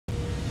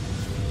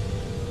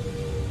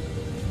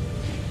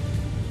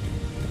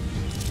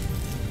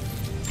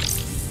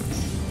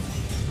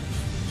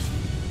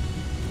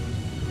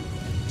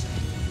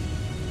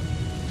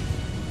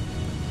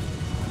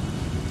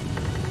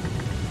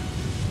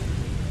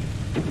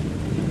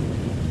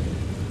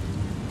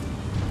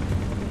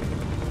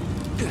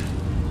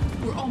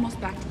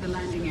back to the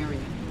landing area.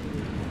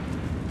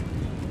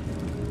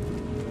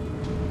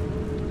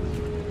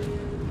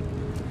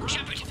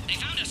 Shepard, they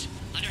found us!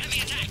 Under heavy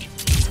attack!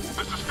 This is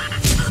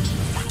Phoenix 6.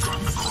 We've got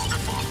the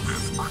Krogan bomb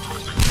pit.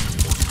 Requesting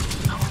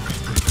reinforcements. Now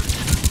repeating.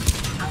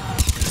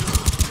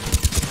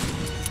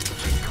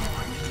 Keep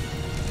going.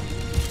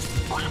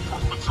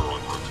 Reinforcements are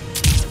en route.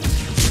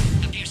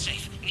 Appears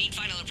safe. Need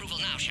final approval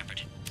now,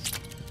 Shepard.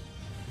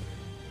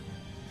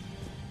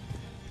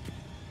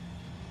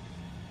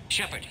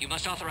 Shepard, you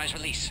must authorize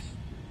release.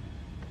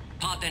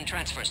 Pod then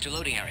transfers to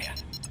loading area.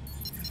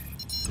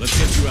 Let's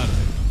get you out of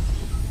there.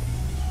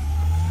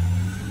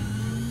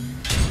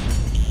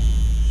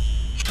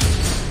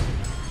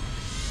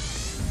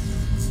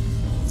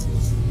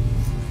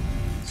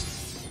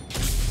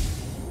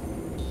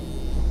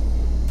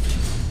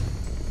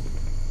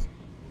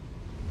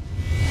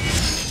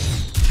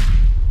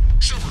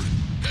 Shepard,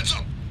 heads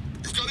up!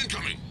 You've got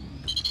incoming!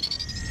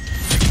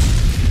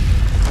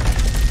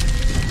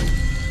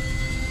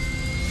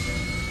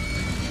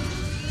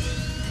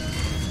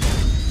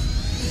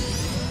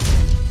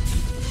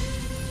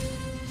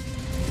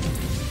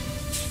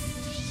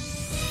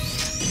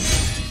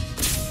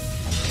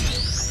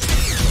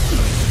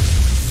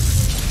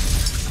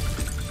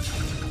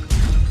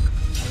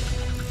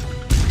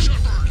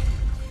 Shepard!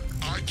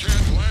 I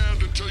can't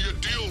land until you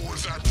deal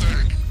with that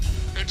thing.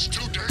 It's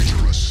too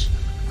dangerous.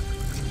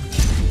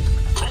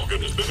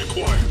 Krogan has been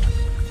acquired.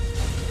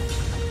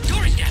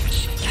 Door is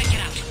damaged. Can't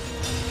get out.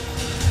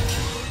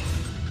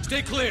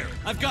 Stay clear.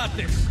 I've got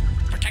this.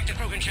 Protect the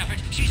Krogan, Shepard.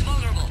 She's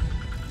vulnerable.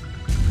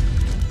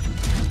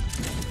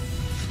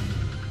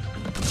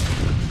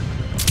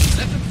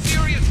 That's some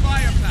serious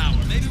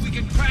firepower. Maybe we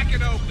can crack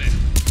it open.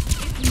 It's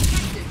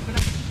infected, but I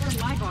prefer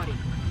my body.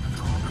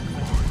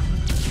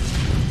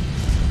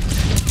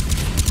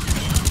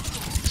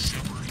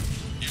 Shepard,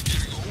 you're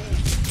getting old.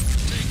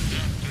 Take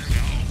that thing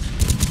out.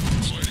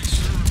 Fighting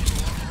Sarah was a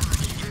lot harder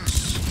than this.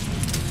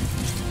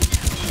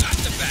 Not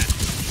the best.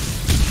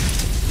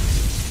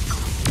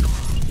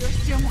 There's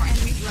still more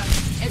enemies left.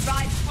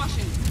 Advise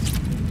caution.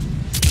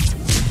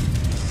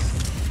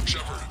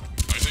 Shepard,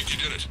 I think you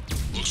did it.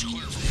 Looks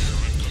clear from here.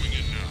 I'm coming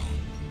in now.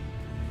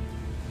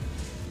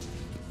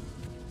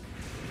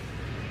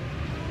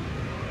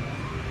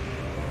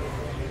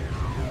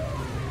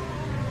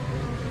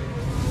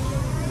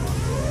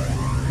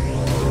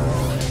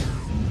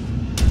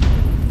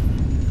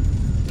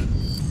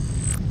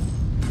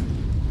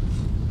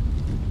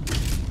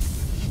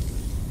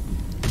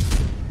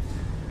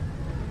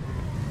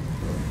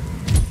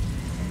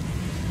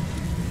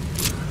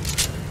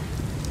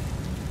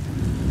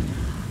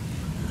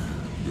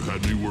 You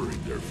had me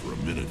worried there for a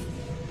minute.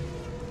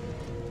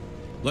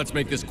 Let's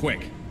make this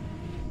quick.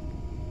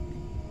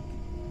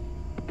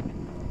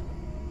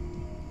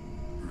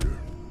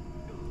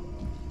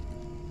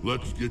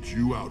 Let's get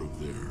you out of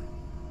there.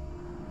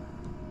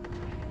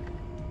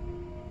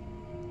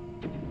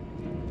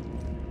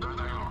 There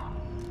they are.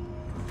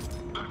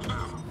 That's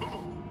them.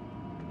 Move.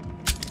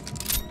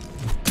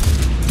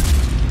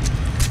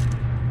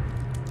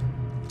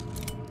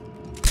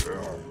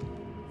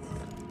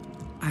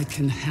 I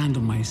can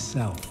handle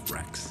myself,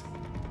 Rex.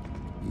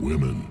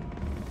 Women.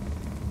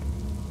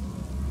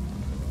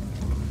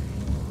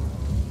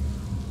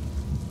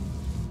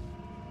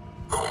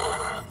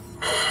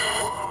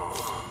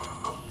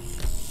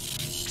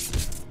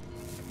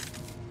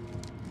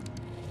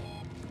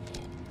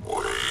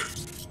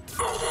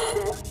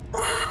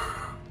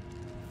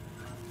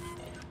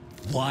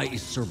 Why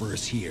is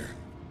Cerberus here?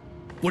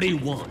 What do you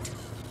want?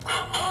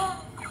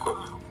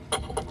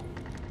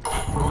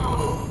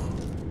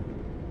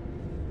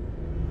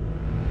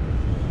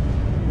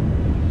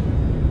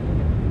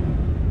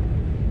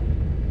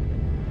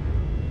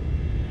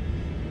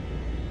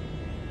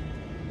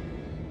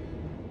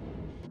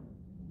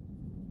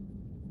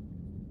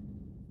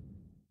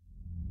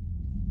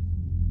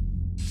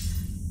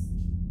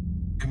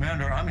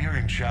 Commander, I'm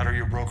hearing chatter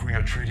you're brokering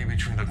a treaty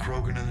between the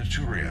Krogan and the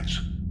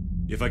Turians.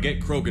 If I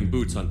get Krogan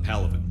boots on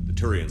Palaven, the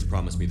Turians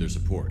promise me their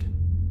support.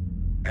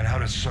 And how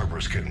does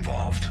Cerberus get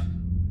involved?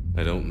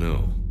 I don't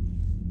know.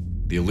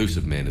 The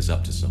elusive man is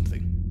up to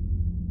something.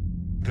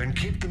 Then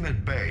keep them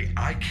at bay.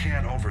 I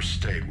can't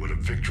overstate what a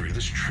victory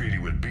this treaty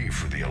would be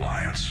for the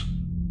Alliance.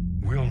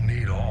 We'll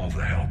need all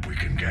the help we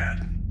can get.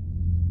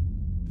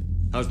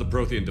 How's the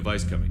Prothean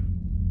device coming?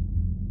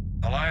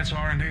 Alliance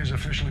R&D has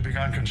officially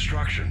begun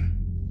construction.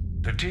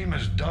 The team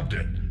has dubbed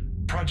it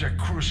Project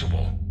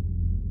Crucible.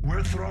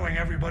 We're throwing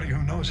everybody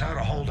who knows how to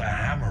hold a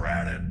hammer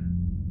at it.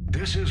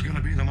 This is going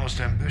to be the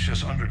most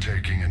ambitious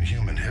undertaking in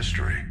human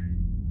history.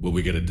 Will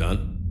we get it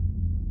done?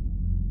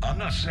 I'm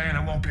not saying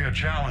it won't be a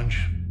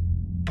challenge,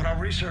 but our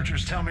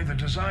researchers tell me the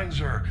designs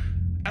are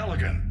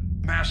elegant,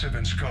 massive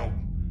in scope,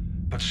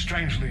 but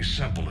strangely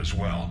simple as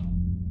well.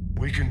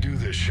 We can do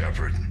this,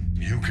 Shepard.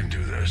 You can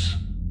do this.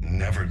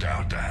 Never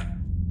doubt that.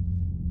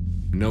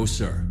 No,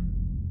 sir.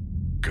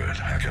 Good.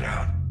 Hack it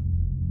out.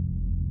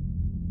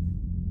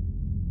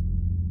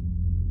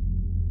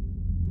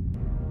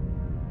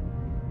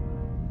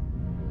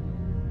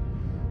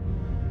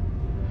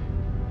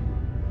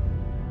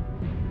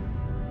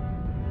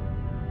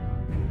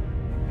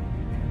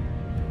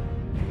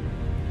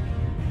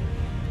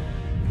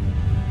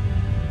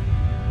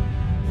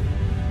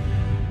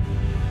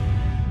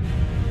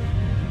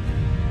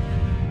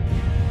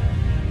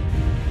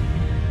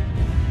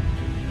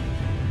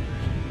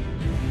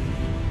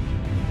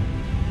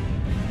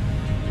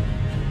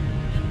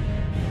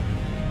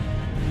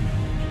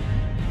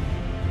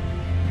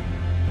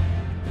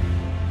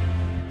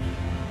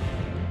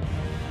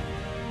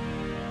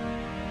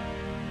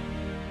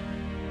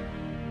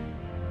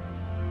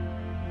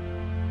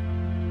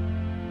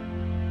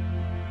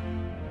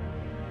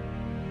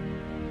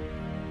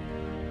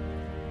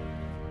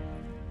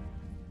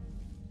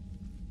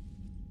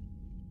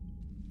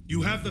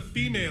 You have the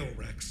female,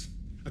 Rex.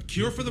 A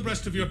cure for the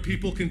rest of your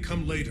people can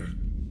come later.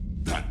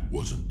 That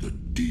wasn't the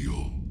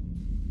deal.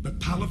 But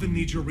Palaven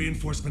needs your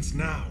reinforcements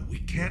now. We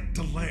can't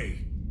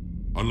delay.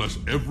 Unless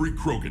every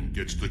Krogan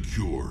gets the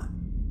cure,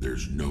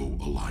 there's no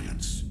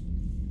alliance.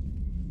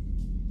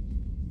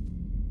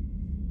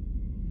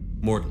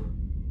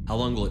 Morden, how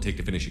long will it take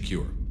to finish a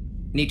cure?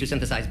 Need to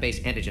synthesize base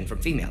antigen from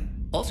female.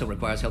 Also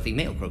requires healthy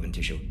male Krogan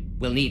tissue.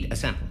 We'll need a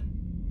sample.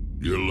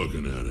 You're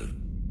looking at it.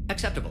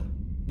 Acceptable.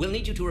 We'll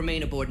need you to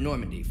remain aboard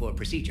Normandy for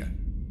procedure.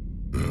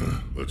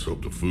 Let's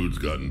hope the food's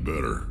gotten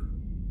better.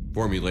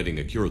 Formulating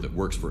a cure that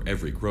works for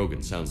every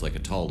Krogan sounds like a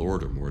tall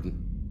order,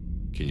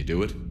 Morden. Can you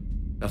do it?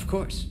 Of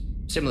course.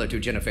 Similar to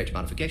Genophage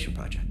modification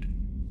project.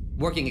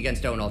 Working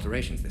against own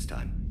alterations this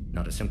time.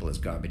 Not as simple as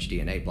garbage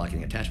DNA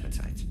blocking attachment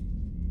sites.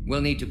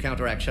 We'll need to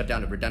counteract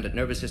shutdown of redundant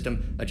nervous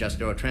system, adjust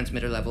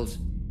neurotransmitter levels.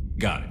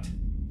 Got it.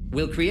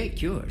 We'll create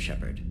cure,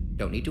 Shepard.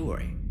 Don't need to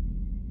worry.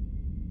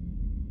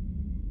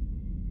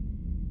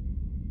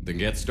 Then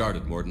get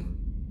started, Morden.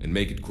 And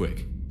make it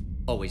quick.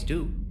 Always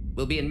do.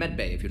 We'll be in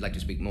medbay if you'd like to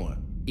speak more.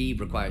 Eve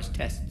requires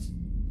tests.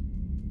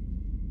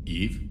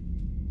 Eve?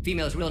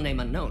 Female's real name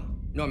unknown.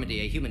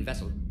 Normandy a human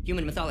vessel.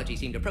 Human mythology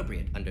seemed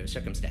appropriate under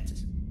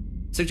circumstances.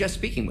 Suggest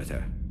speaking with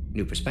her.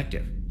 New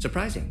perspective.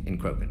 Surprising in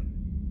Krogan.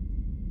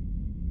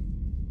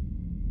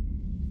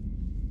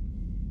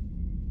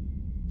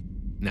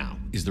 Now,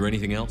 is there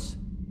anything else?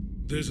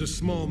 There's a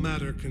small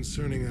matter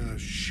concerning a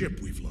ship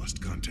we've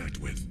lost contact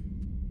with.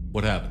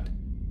 What happened?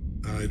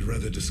 I'd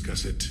rather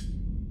discuss it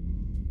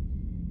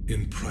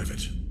in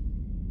private.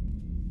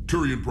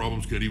 Turian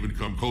problems can't even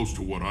come close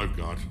to what I've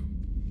got.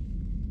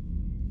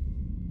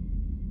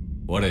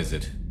 What is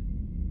it?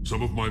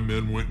 Some of my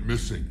men went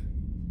missing.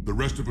 The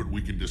rest of it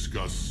we can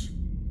discuss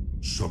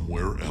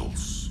somewhere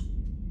else.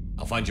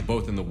 I'll find you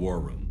both in the war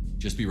room.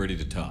 Just be ready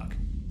to talk.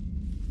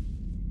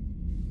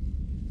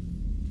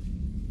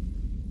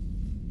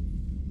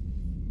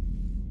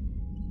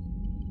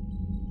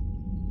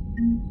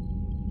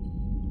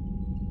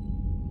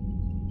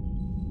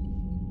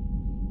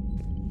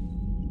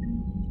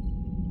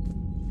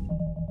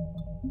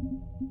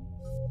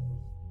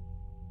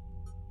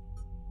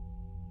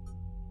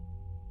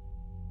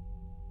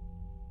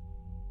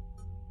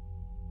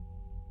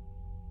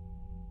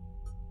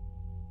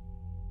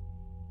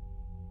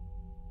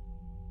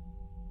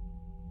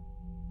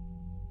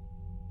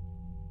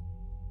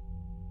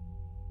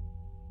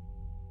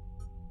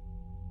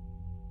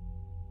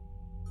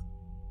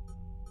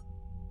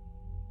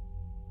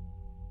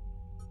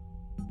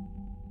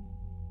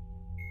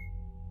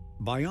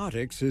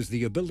 Biotics is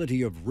the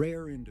ability of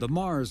The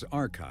Mars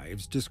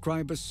archives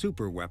describe a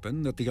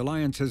superweapon that the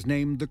Alliance has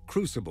named the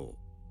Crucible,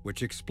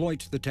 which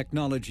exploits the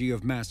technology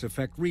of mass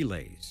effect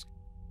relays.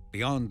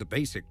 Beyond the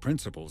basic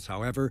principles,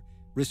 however,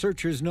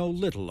 researchers know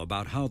little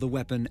about how the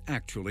weapon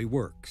actually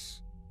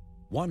works.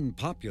 One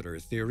popular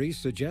theory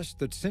suggests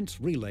that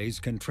since relays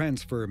can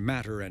transfer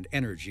matter and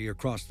energy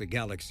across the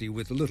galaxy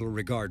with little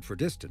regard for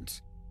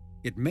distance,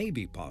 it may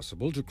be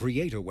possible to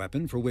create a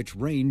weapon for which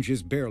range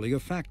is barely a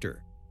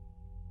factor.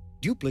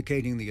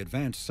 Duplicating the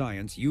advanced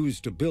science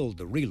used to build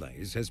the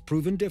relays has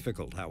proven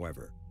difficult,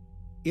 however.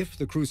 If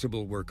the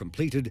Crucible were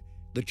completed,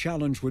 the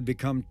challenge would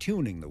become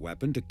tuning the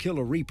weapon to kill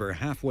a Reaper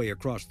halfway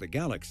across the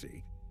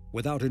galaxy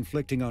without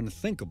inflicting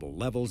unthinkable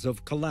levels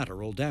of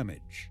collateral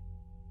damage.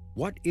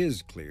 What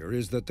is clear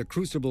is that the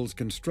Crucible's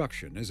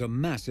construction is a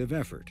massive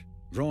effort,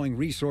 drawing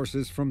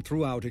resources from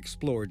throughout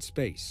explored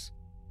space.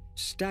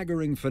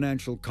 Staggering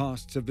financial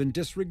costs have been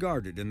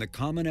disregarded in the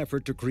common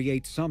effort to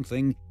create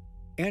something,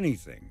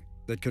 anything,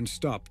 that can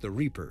stop the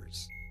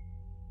Reapers.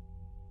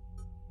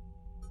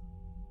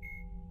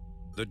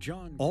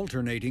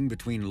 Alternating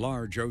between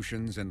large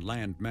oceans and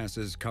land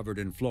masses covered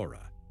in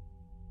flora,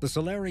 the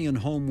Solarian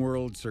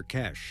homeworld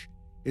Surkesh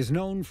is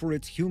known for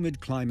its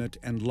humid climate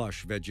and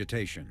lush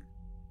vegetation.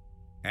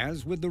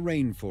 As with the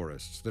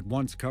rainforests that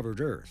once covered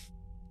Earth,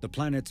 the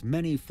planet's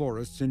many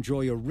forests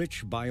enjoy a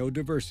rich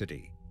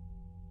biodiversity.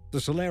 The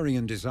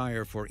Solarian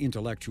desire for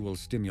intellectual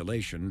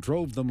stimulation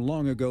drove them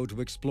long ago to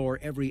explore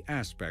every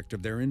aspect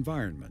of their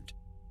environment,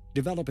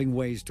 developing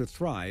ways to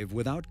thrive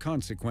without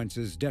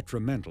consequences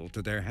detrimental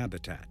to their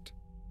habitat.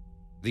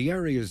 The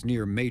areas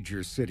near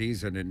major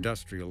cities and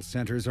industrial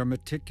centers are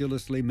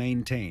meticulously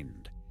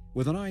maintained,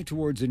 with an eye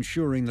towards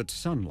ensuring that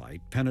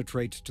sunlight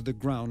penetrates to the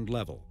ground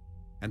level,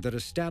 and that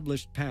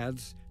established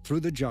paths through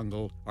the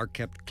jungle are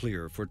kept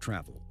clear for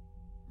travel.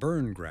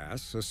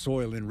 Burngrass, a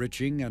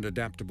soil-enriching and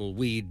adaptable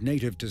weed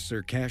native to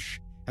Surkesh,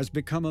 has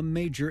become a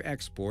major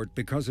export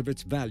because of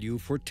its value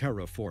for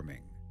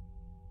terraforming.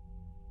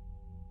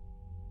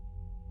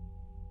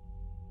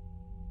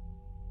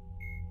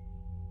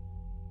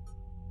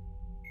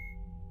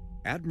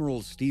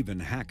 Admiral Stephen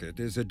Hackett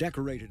is a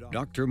decorated...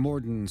 Dr.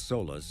 Morden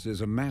Solis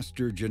is a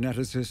master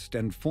geneticist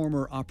and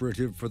former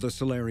operative for the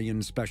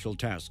Solarian Special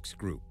Tasks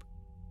Group.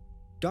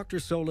 Dr.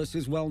 Solis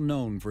is well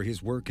known for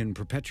his work in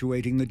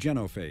perpetuating the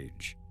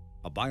genophage,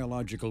 a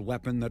biological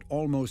weapon that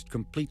almost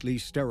completely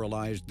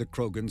sterilized the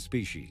Krogan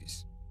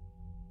species.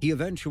 He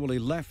eventually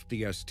left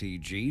the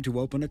STG to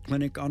open a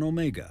clinic on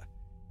Omega,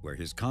 where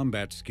his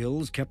combat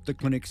skills kept the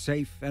clinic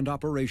safe and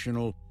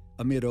operational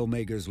amid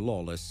Omega's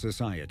lawless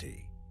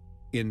society.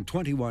 In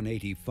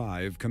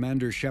 2185,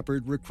 Commander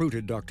Shepard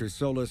recruited Dr.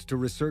 Solus to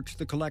research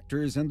the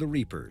Collectors and the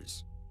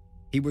Reapers.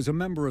 He was a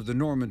member of the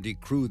Normandy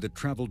crew that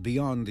traveled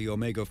beyond the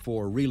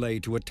Omega-4 relay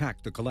to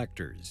attack the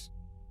Collectors.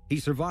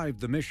 He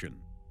survived the mission,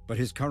 but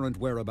his current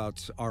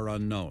whereabouts are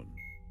unknown.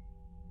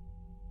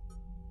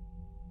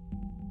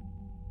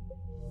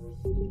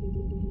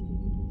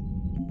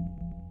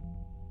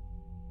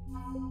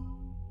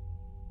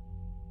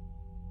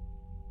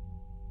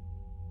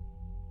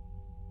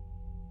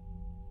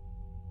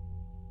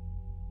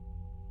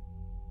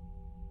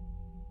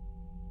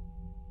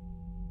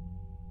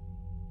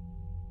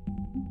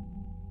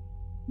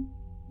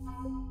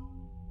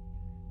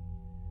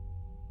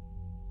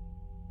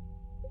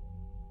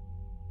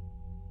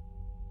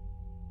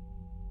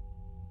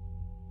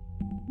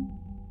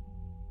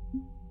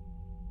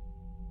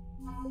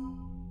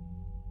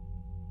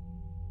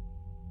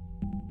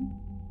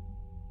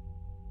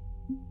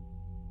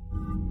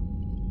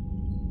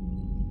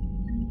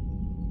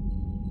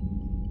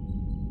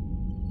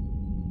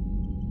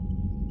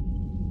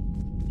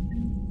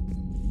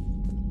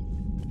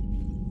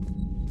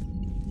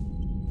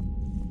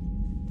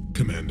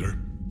 Commander.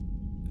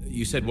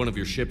 You said one of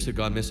your ships had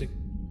gone missing?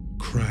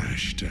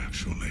 Crashed,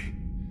 actually.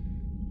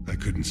 I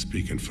couldn't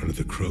speak in front of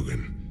the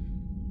Krogan.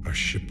 Our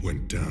ship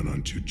went down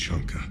on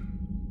Tuchanka.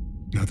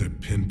 Now they're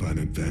pinned by an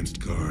advanced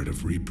guard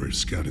of Reapers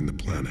scouting the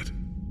planet.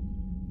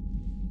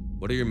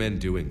 What are your men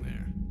doing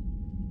there?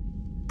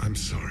 I'm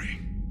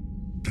sorry.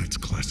 That's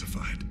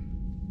classified.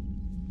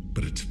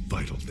 But it's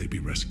vital they be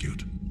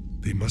rescued.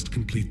 They must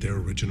complete their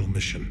original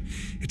mission.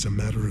 It's a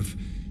matter of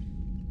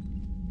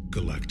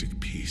galactic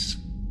peace.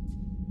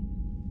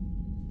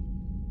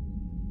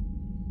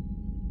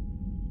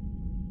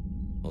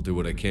 I'll do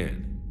what I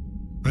can.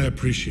 I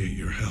appreciate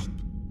your help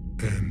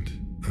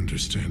and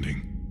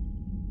understanding.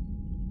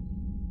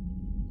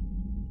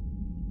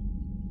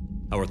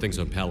 How are things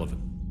on Palaven?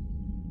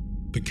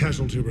 The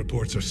casualty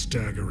reports are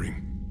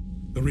staggering.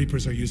 The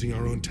Reapers are using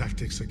our own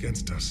tactics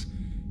against us.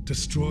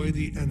 Destroy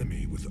the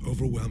enemy with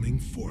overwhelming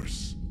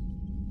force.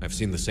 I've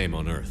seen the same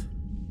on Earth.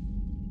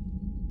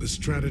 The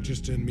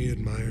strategist in me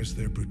admires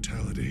their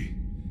brutality.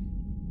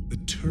 The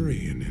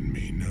Turian in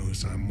me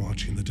knows I'm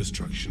watching the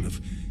destruction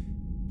of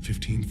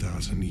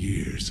 15,000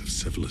 years of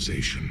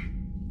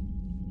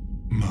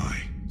civilization. My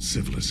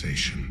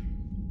civilization.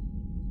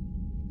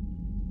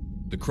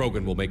 The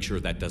Krogan will make sure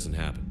that doesn't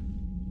happen.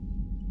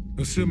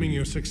 Assuming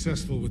you're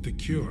successful with the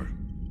cure.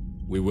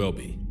 We will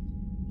be.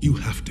 You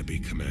have to be,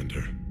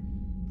 Commander.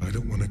 I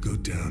don't want to go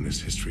down as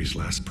history's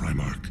last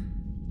Primarch.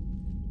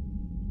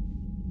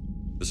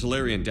 The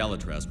Solarian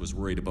Dalatras was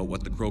worried about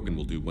what the Krogan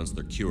will do once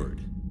they're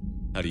cured.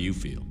 How do you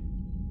feel?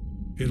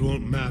 It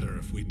won't matter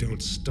if we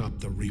don't stop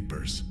the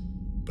Reapers.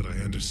 But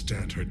I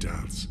understand her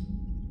doubts.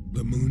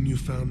 The moon you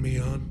found me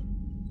on?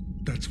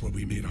 That's where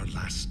we made our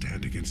last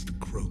stand against the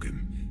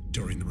Krogan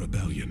during the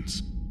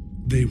rebellions.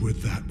 They were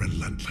that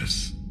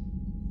relentless.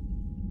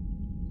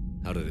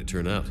 How did it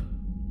turn out?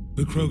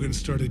 The Krogan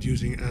started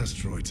using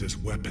asteroids as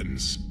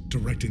weapons,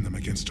 directing them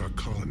against our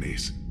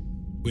colonies.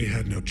 We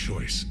had no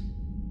choice.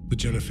 The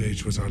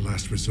genophage was our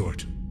last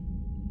resort.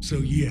 So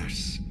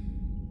yes,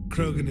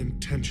 Krogan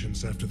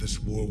intentions after this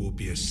war will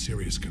be a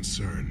serious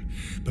concern,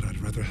 but I'd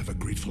rather have a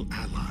grateful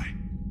ally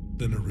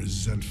than a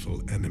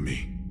resentful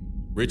enemy.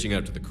 Reaching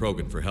out to the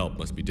Krogan for help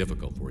must be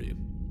difficult for you.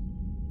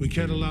 We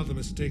can't allow the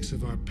mistakes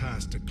of our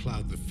past to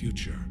cloud the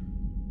future.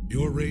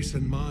 Your race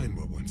and mine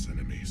were once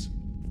enemies.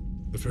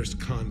 The first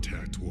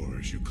contact war,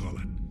 as you call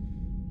it.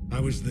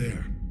 I was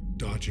there,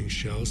 dodging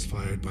shells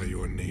fired by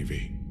your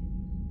navy.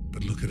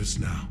 But look at us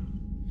now,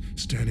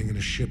 standing in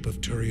a ship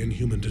of Turian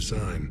human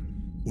design,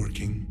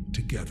 working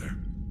together.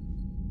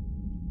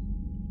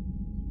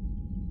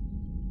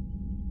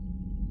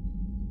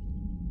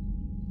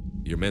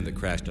 Your men that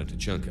crashed on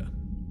Tuchanka.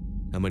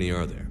 How many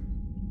are there?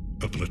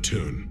 A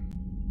platoon.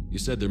 You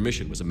said their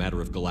mission was a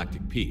matter of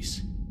galactic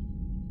peace.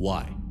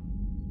 Why?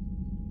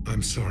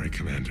 I'm sorry,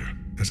 Commander.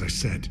 As I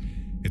said,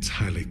 it's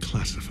highly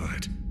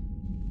classified.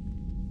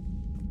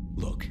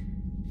 Look,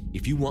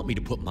 if you want me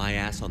to put my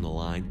ass on the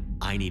line,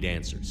 I need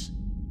answers.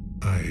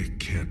 I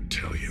can't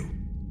tell you.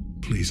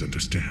 Please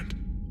understand.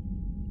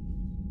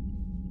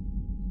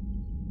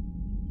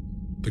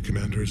 The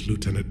commander is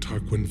Lieutenant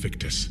Tarquin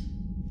Victus.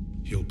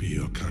 He'll be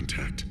your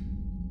contact.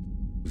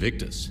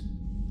 Victus?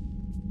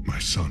 My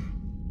son.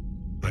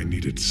 I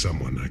needed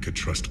someone I could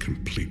trust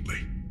completely.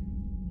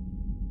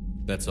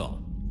 That's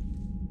all.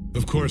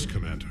 Of course,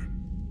 Commander.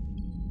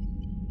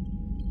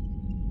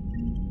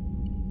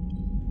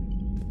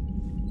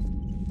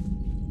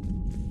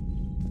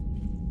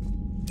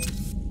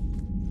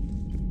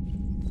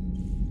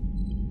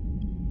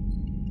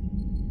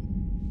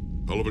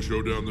 Hell of a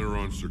show down there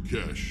on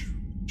Surkesh.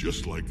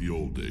 Just like the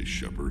old days,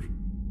 Shepard.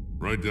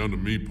 Right down to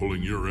me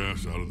pulling your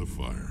ass out of the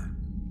fire.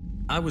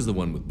 I was the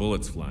one with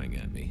bullets flying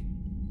at me.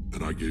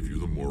 And I gave you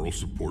the moral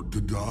support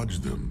to dodge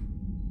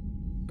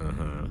them.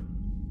 Uh-huh.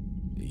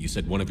 You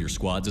said one of your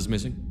squads is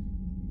missing?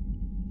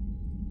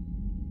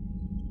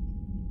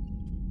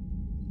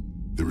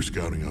 They were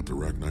scouting out the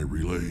Rachni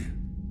relay.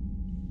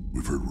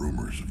 We've heard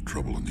rumors of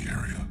trouble in the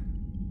area.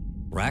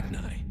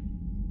 Rachni?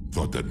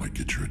 Thought that might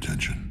get your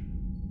attention.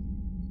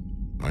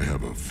 I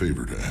have a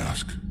favor to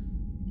ask.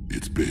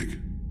 It's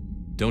big.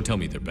 Don't tell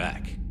me they're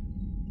back.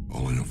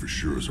 All I know for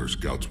sure is our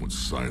scouts went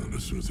silent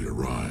as soon as they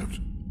arrived.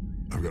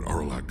 I've got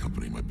Arlac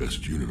Company, my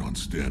best unit, on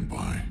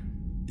standby.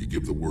 You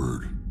give the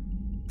word,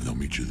 and they'll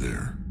meet you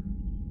there.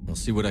 I'll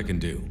see what I can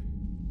do.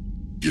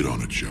 Get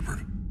on it,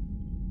 Shepard.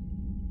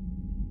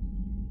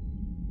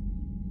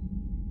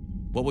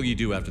 What will you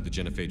do after the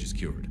genophage is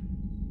cured?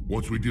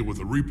 Once we deal with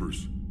the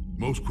Reapers,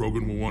 most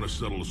Krogan will want to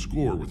settle a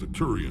score with the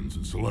Turians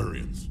and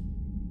Solarians.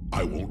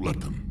 I won't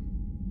let them.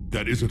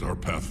 That isn't our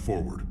path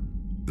forward.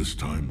 This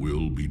time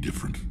will be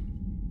different.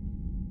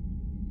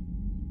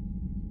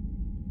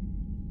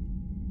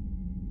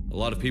 A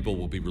lot of people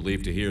will be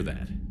relieved to hear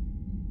that.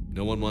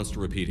 No one wants to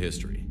repeat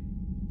history.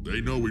 They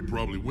know we'd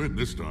probably win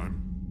this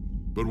time.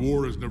 But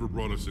war has never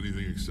brought us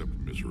anything except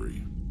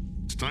misery.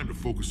 It's time to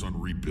focus on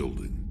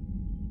rebuilding.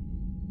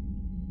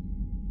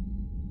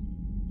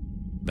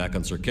 Back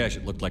on Surkesh,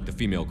 it looked like the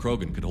female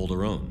Krogan could hold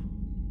her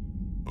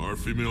own. Our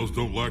females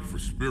don't lack for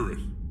spirit.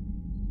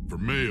 For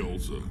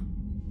males, a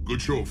good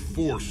show of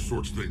force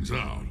sorts things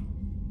out.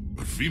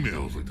 But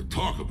females like to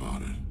talk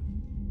about it.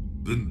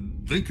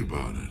 Then think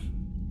about it.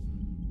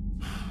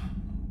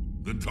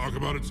 Then talk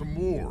about it some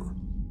more.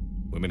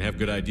 Women have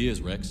good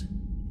ideas, Rex.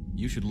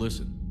 You should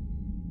listen.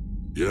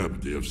 Yeah,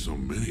 but they have so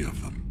many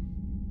of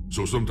them.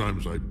 So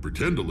sometimes I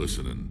pretend to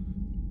listen and...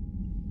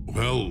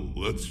 Well,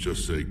 let's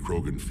just say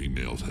Krogan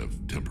females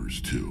have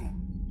tempers too.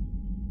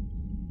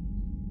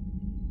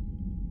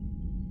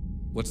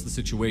 What's the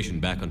situation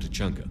back on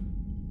Tuchanka?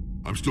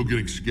 I'm still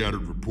getting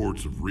scattered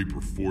reports of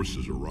Reaper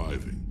forces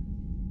arriving.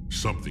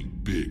 Something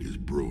big is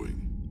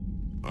brewing.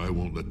 I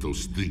won't let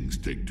those things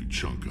take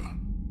Tuchanka.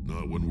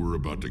 Not when we're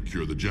about to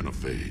cure the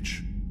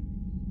genophage.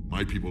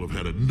 My people have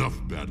had enough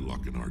bad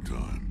luck in our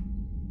time.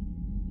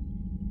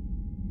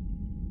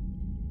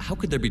 How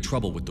could there be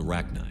trouble with the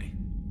Rachni?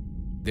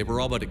 They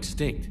were all but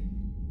extinct.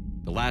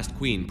 The last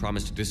queen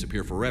promised to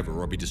disappear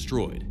forever or be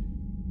destroyed.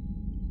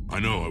 I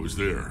know, I was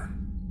there.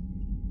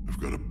 I've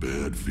got a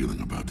bad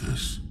feeling about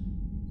this.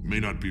 It may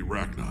not be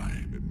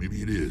Rachni, but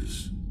maybe it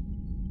is.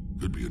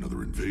 Could be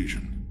another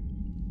invasion.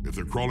 If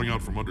they're crawling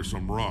out from under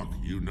some rock,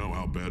 you know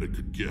how bad it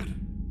could get.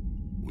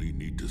 We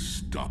need to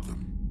stop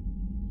them.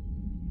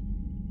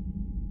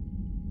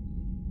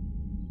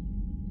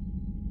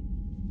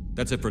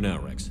 That's it for now,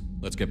 Rex.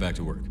 Let's get back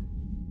to work.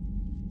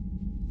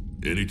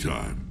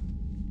 Anytime.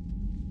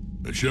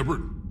 And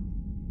Shepard,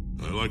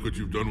 I like what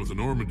you've done with the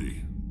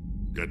Normandy.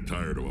 Got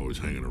tired of always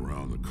hanging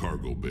around the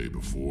cargo bay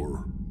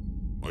before.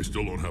 I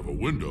still don't have a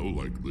window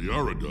like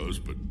Liara does,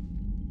 but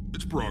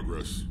it's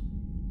progress.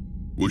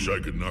 Wish I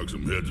could knock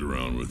some heads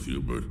around with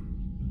you, but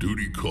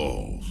duty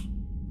calls.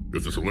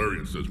 If the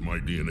Solarian says my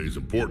DNA's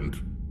important,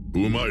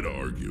 who am I to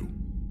argue?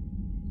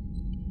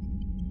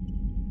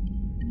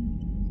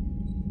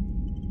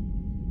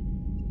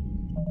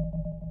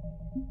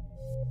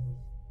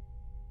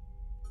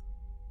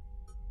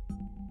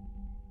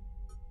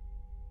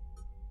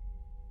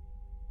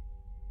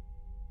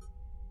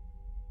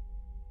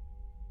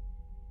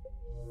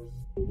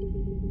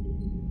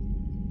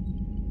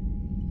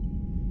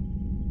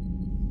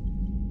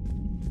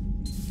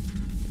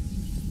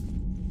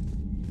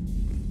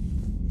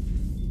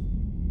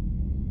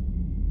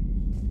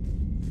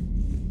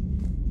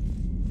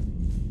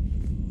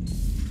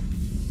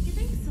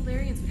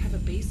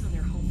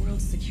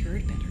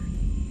 Secured better.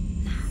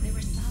 Nah, they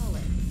were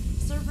solid.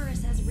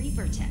 Cerberus has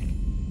Reaper tech.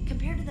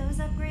 Compared to those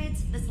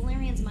upgrades, the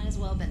Solarians might as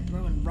well have been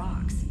throwing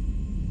rocks.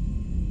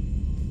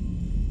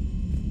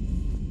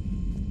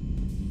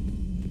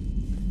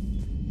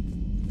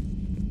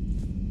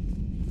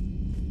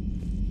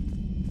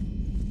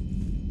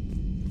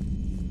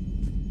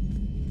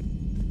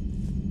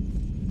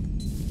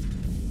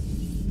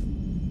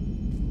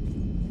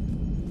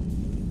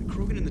 The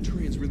Krogan and the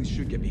Turians really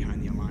should get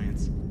behind the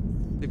Alliance.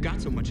 They've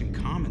got so much in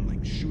common,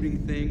 like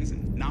shooting things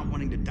and not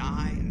wanting to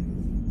die,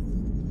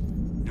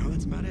 and... no,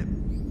 that's about it.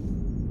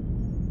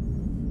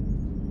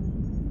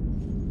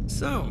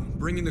 So,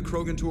 bringing the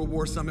Krogan to a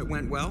war summit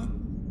went well?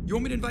 You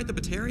want me to invite the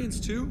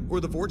Batarians too? Or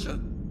the Vorcha?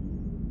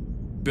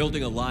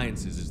 Building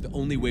alliances is the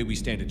only way we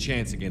stand a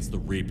chance against the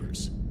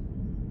Reapers.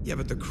 Yeah,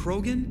 but the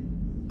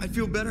Krogan? I'd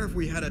feel better if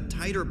we had a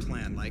tighter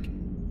plan, like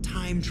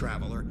time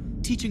travel or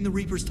teaching the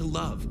Reapers to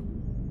love.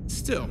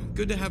 Still,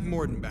 good to have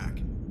Morden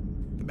back.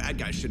 The bad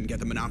guys shouldn't get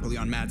the monopoly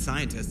on mad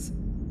scientists.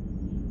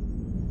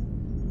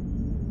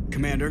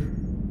 Commander?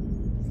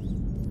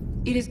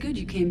 It is good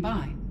you came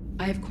by.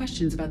 I have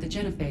questions about the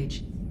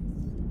genophage.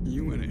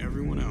 You and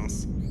everyone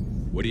else.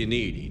 What do you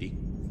need, Edie?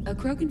 A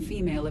Krogan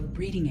female of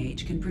breeding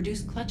age can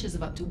produce clutches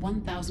of up to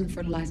 1,000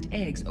 fertilized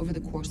eggs over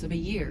the course of a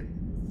year.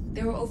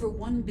 There are over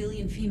 1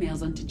 billion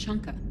females on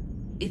Tuchanka.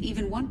 If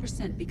even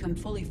 1% become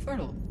fully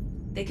fertile,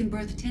 they can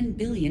birth 10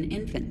 billion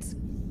infants.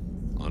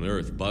 On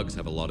Earth, bugs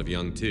have a lot of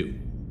young too.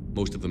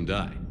 Most of them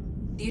die.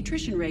 The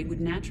attrition rate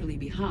would naturally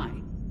be high,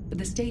 but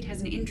the state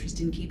has an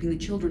interest in keeping the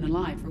children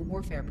alive for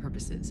warfare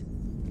purposes.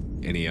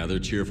 Any other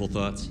cheerful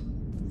thoughts?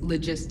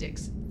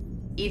 Logistics.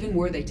 Even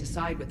were they to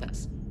side with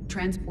us,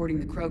 transporting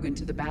the Krogan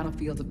to the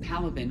battlefields of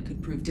Palaven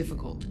could prove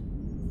difficult.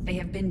 They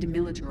have been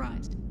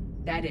demilitarized.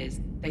 That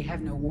is, they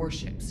have no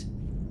warships.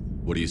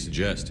 What do you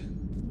suggest?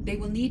 They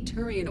will need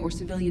Turian or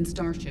civilian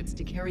starships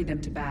to carry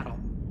them to battle.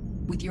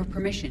 With your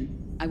permission,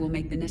 I will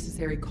make the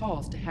necessary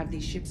calls to have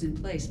these ships in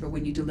place for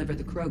when you deliver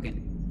the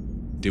Krogan.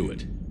 Do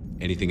it.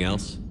 Anything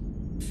else?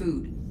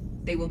 Food.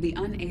 They will be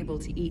unable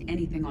to eat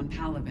anything on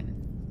Palaven.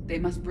 They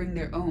must bring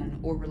their own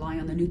or rely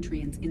on the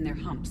nutrients in their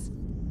humps.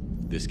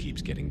 This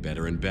keeps getting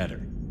better and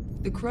better.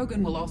 The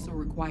Krogan will also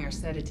require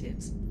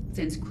sedatives,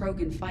 since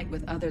Krogan fight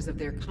with others of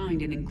their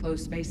kind in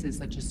enclosed spaces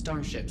such as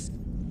starships.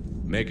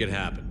 Make it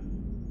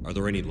happen. Are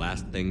there any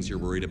last things you're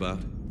worried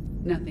about?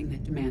 Nothing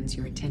that demands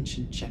your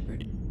attention,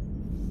 Shepard.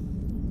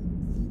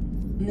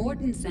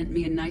 Morden sent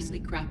me a nicely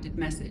crafted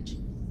message.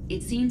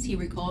 It seems he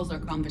recalls our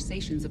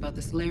conversations about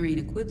the Solarian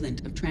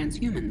equivalent of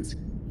transhumans.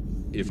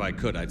 If I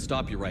could, I'd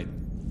stop you right...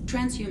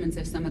 Transhumans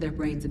have some of their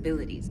brain's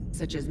abilities,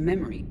 such as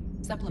memory,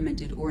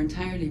 supplemented or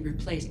entirely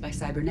replaced by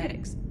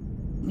cybernetics.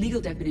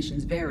 Legal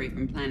definitions vary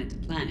from planet to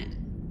planet.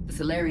 The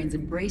Solarians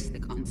embrace the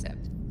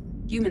concept.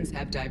 Humans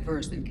have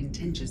diverse and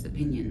contentious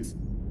opinions.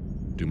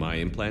 Do my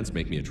implants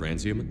make me a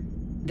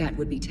transhuman? That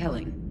would be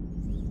telling.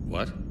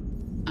 What?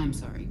 I'm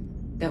sorry.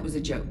 That was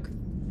a joke.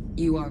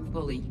 You are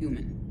fully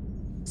human.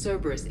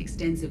 Cerberus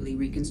extensively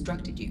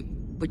reconstructed you,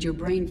 but your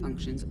brain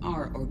functions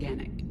are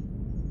organic.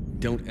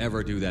 Don't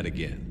ever do that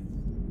again.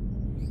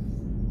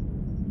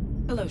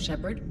 Hello,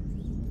 Shepard.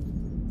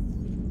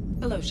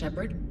 Hello,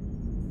 Shepard.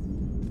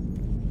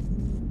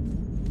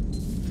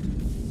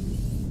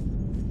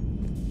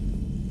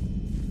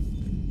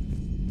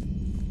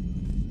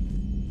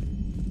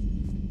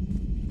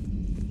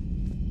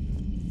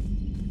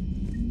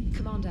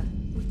 Commander,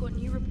 we've got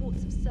new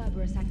reports of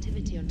Cerberus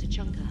activity on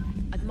Tuchanka.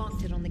 I've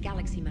marked it on the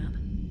galaxy map.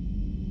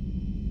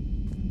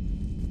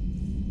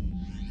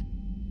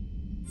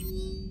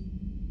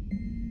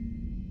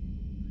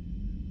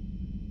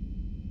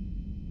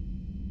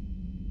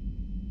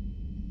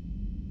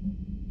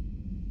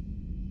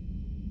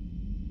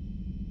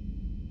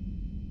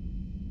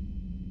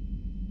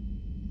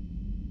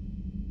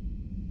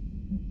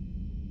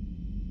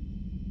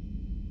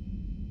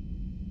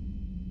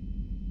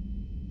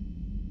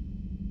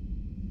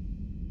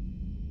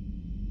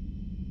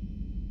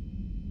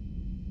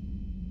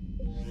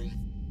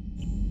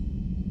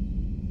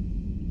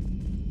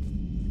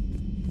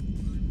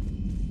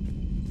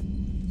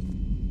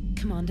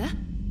 Commander,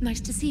 nice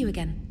to see you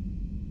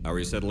again. How are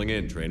you settling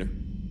in, Trainer?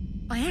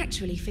 I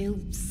actually feel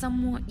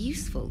somewhat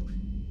useful.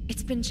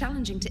 It's been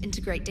challenging to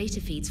integrate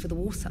data feeds for the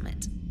War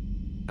Summit.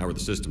 How are the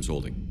systems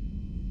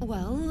holding?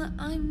 Well,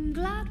 I'm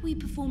glad we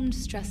performed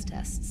stress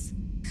tests.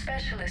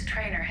 Specialist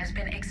Trainer has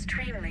been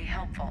extremely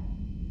helpful.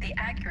 The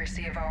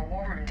accuracy of our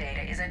war room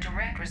data is a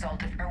direct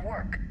result of her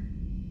work.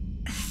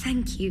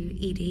 Thank you,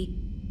 Edie.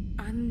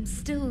 I'm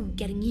still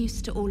getting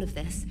used to all of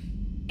this.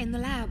 In the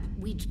lab,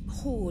 we'd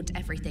hoard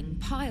everything,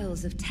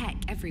 piles of tech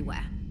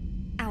everywhere.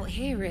 Out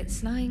here,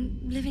 it's like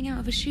living out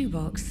of a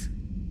shoebox.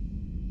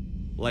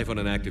 Life on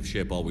an active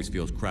ship always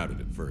feels crowded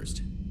at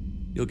first.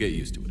 You'll get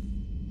used to it.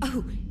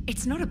 Oh,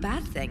 it's not a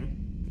bad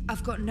thing.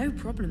 I've got no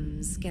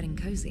problems getting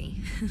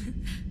cozy.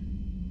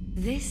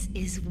 This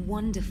is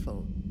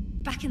wonderful.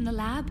 Back in the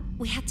lab,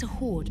 we had to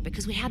hoard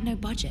because we had no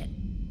budget.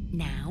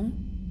 Now,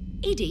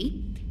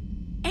 Edie,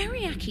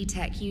 Ariake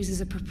Tech uses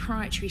a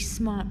proprietary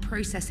smart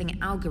processing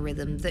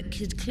algorithm that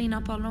could clean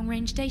up our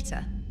long-range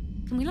data.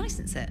 Can we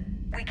license it?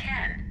 We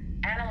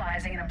can.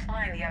 Analyzing and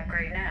applying the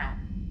upgrade now.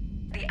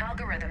 The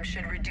algorithm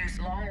should reduce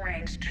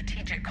long-range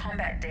strategic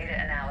combat data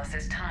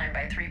analysis time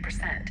by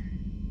 3%.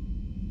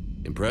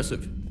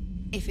 Impressive.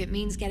 If it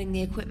means getting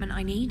the equipment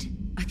I need,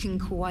 I can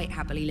quite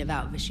happily live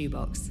out of a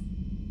shoebox.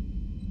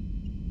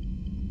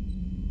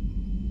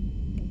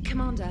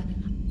 Commander,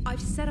 I've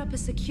set up a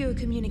secure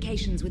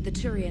communications with the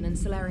Turian and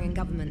Solarian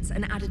governments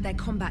and added their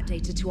combat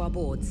data to our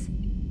boards.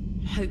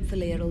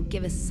 Hopefully it'll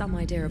give us some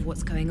idea of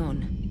what's going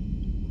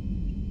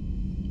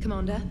on.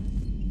 Commander?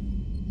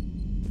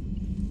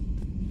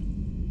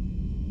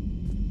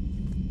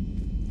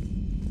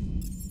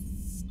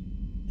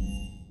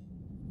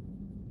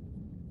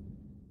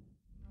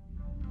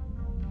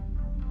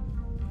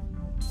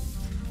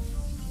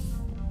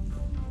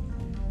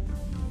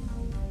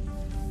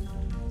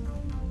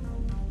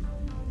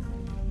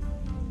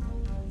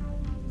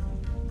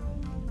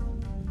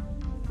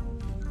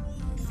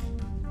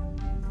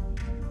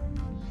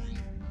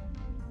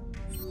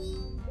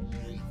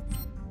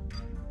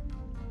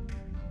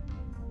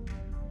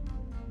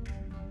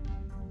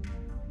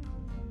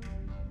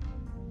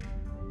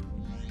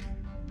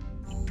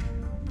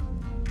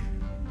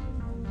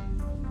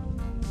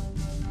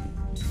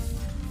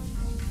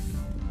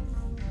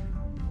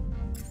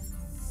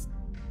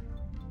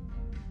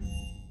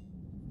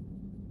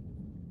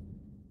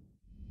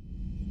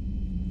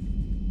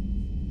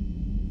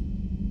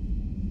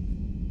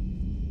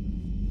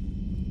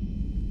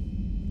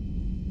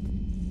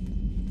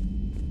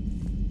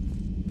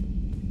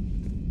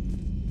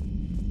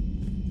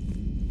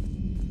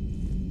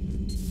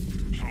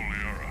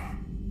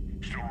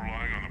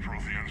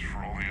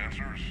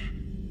 answers?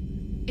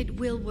 It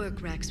will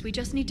work, Rex. We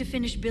just need to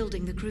finish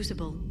building the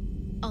Crucible.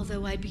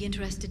 Although I'd be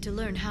interested to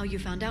learn how you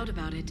found out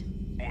about it.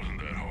 Wasn't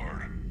that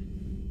hard.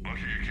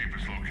 Lucky you keep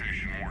its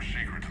location more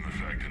secret than the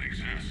fact it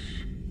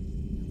exists.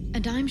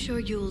 And I'm sure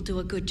you'll do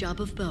a good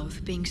job of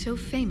both, being so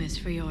famous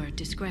for your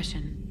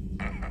discretion.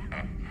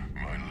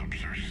 My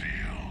lips are sealed.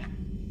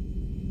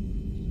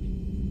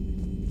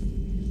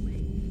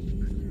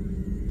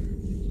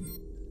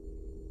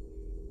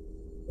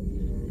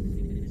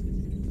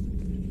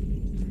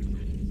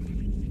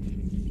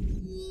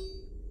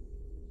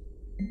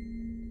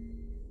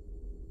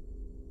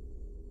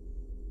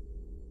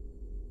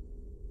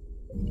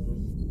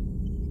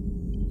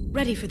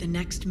 Ready for the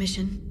next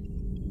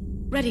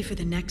mission? Ready for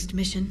the next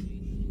mission?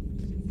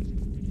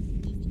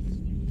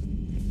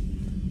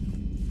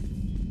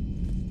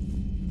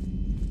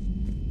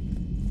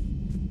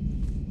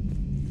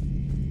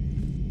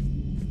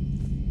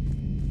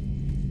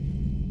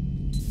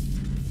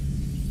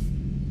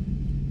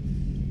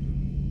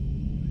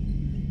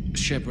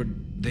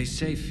 Shepard, they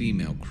say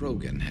female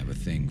Krogan have a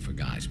thing for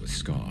guys with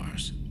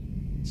scars.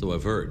 So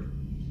I've heard.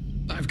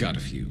 I've got a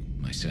few,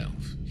 myself.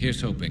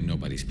 Here's hoping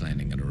nobody's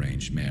planning an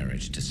arranged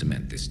marriage to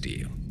cement this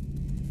deal.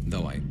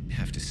 Though I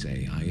have to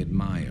say, I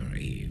admire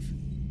Eve.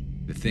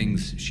 The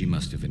things she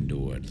must have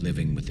endured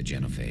living with the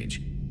genophage.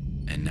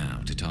 And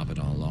now, to top it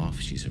all off,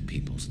 she's her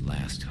people's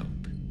last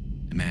hope.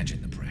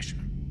 Imagine the pressure.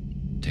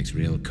 Takes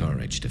real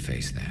courage to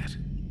face that.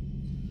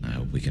 I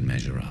hope we can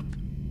measure up.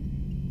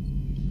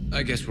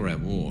 I guess we're at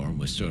war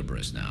with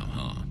Cerberus now,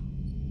 huh?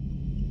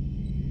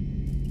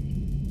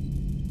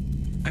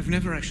 I've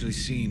never actually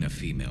seen a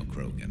female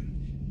Krogan.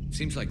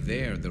 Seems like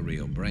they're the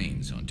real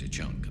brains on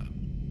Tuchanka.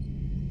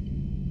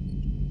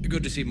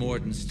 Good to see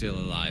Morden's still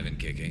alive and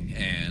kicking,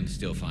 and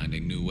still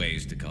finding new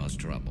ways to cause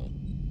trouble.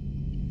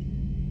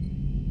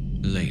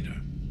 Later.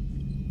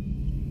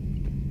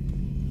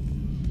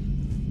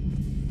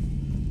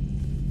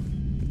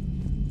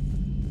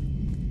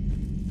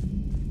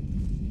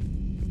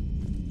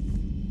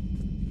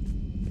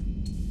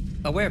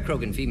 Aware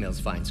Krogan females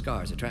find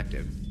scars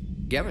attractive.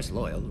 Garrus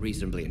loyal,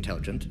 reasonably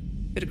intelligent,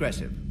 bit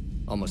aggressive,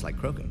 almost like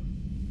Krogan.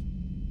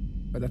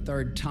 For the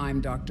third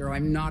time, Doctor,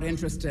 I'm not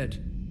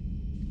interested.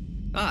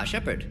 Ah,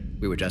 Shepard.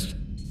 We were just...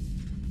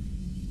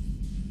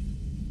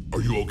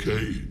 Are you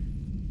okay?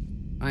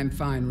 I'm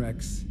fine,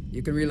 Rex.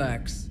 You can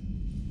relax.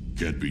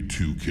 Can't be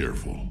too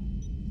careful,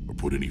 or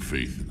put any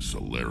faith in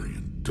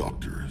Solarian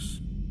doctors.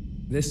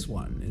 This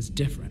one is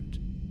different.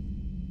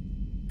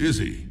 Is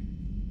he?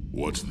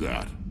 What's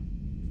that?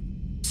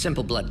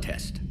 Simple blood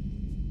test.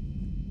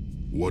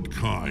 What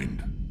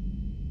kind?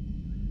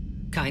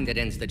 Kind that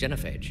ends the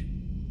genophage.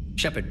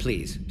 Shepard,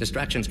 please.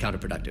 Distraction's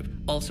counterproductive,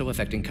 also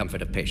affecting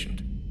comfort of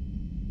patient.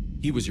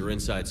 He was your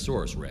inside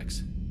source,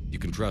 Rex. You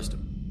can trust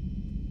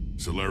him.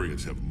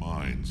 Solarians have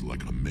minds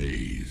like a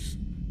maze.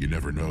 You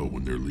never know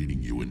when they're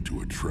leading you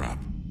into a trap.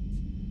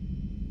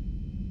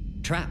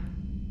 Trap?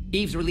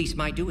 Eve's release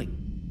my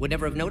doing. Would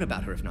never have known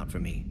about her if not for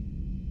me.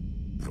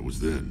 That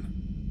was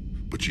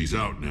then. But she's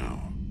out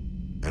now.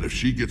 And if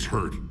she gets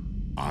hurt,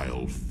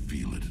 I'll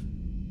feel it.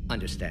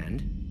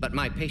 Understand. But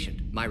my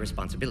patient, my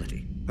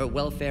responsibility. Her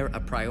welfare a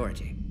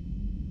priority.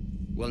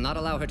 Will not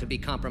allow her to be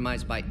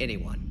compromised by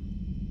anyone.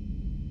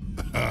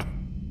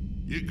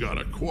 You got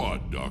a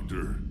quad,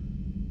 Doctor.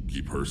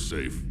 Keep her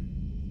safe.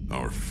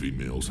 Our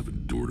females have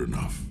endured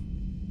enough.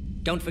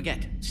 Don't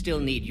forget, still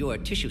need your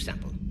tissue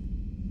sample.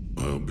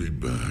 I'll be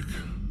back.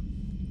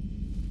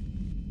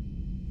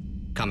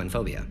 Common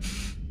phobia.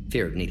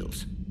 Fear of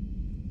needles.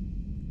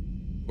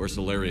 Or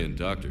Solarian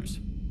doctors.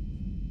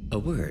 A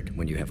word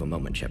when you have a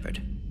moment,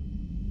 Shepard.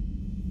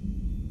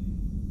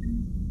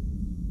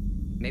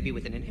 Maybe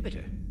with an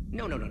inhibitor.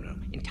 No.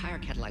 Entire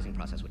catalyzing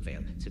process would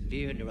fail.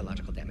 Severe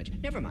neurological damage.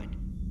 Never mind.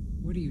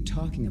 What are you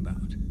talking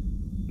about?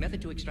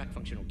 Method to extract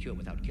functional cure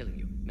without killing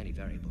you. Many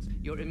variables.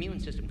 Your immune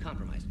system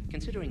compromised.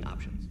 Considering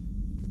options.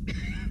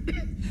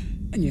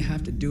 And you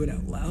have to do it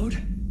out loud?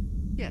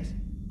 Yes.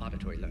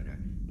 Auditory learner.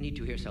 Need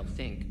to hear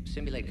self-think,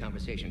 simulate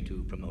conversation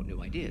to promote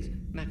new ideas,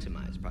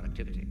 maximize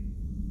productivity.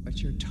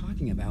 But you're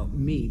talking about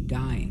me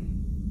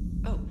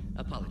dying. Oh,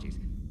 apologies.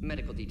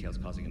 Medical details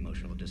causing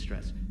emotional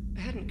distress. I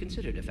hadn't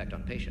considered effect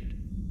on patient.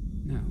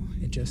 No,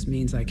 it just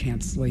means I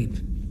can't sleep.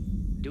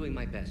 Doing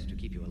my best to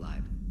keep you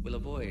alive. Will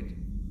avoid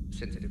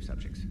sensitive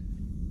subjects.